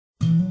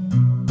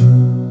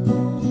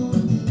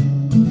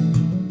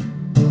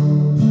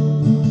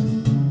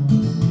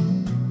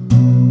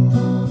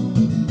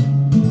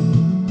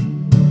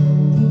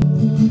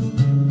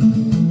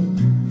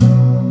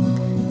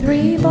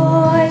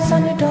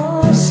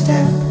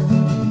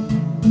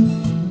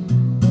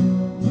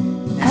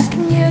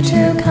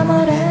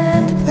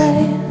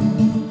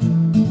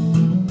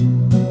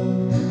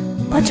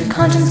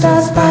conscience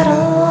does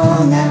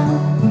battle now,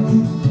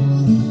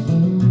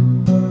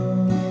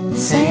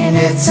 saying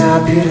it's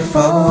a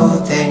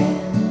beautiful thing.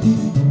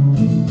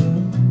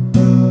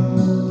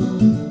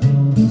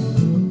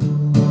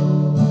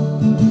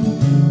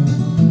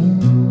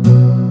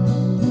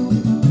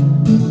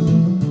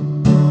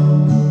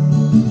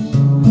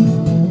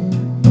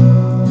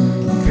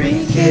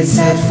 Kids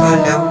said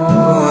follow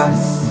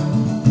us,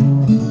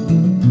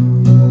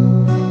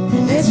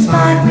 and it's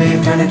fine,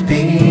 we've done it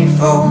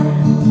before.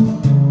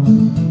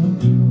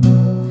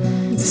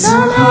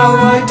 Somehow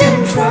I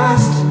didn't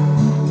trust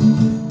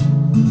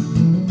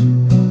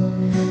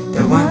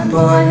the one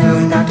boy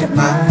who knocked at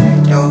my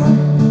door.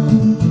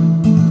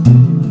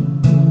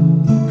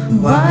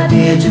 Why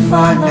did you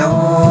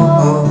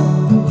follow?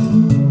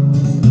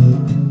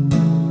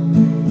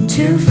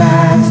 Too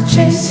fast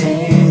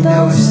chasing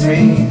those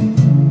three.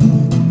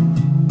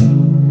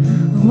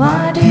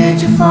 Why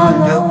did you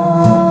follow?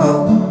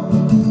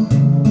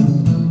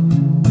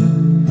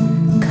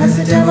 'Cause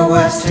the devil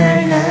was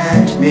staring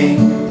at me.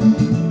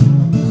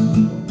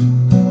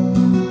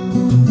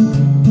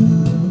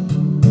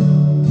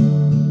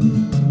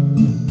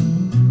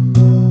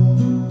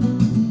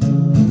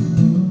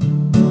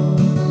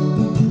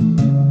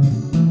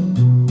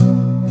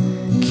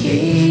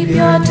 Keep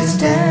your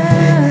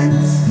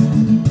distance.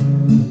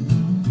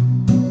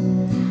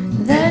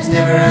 There's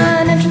never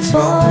an entrance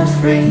for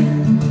free.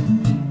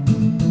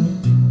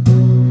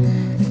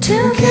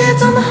 Two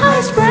kids on the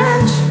highest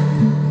branch.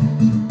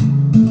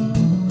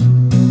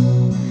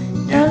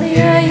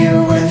 Earlier you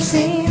would have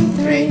seen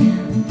three.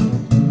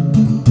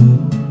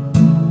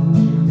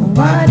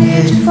 Why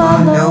did you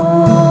follow?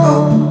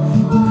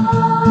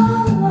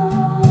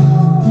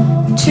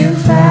 Too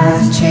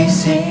fast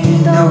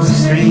chasing those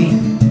three.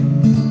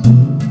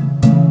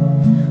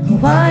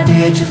 Why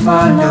did you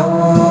follow?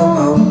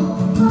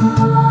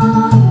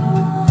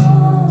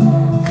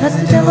 'Cause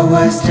the devil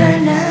was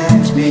staring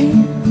at me.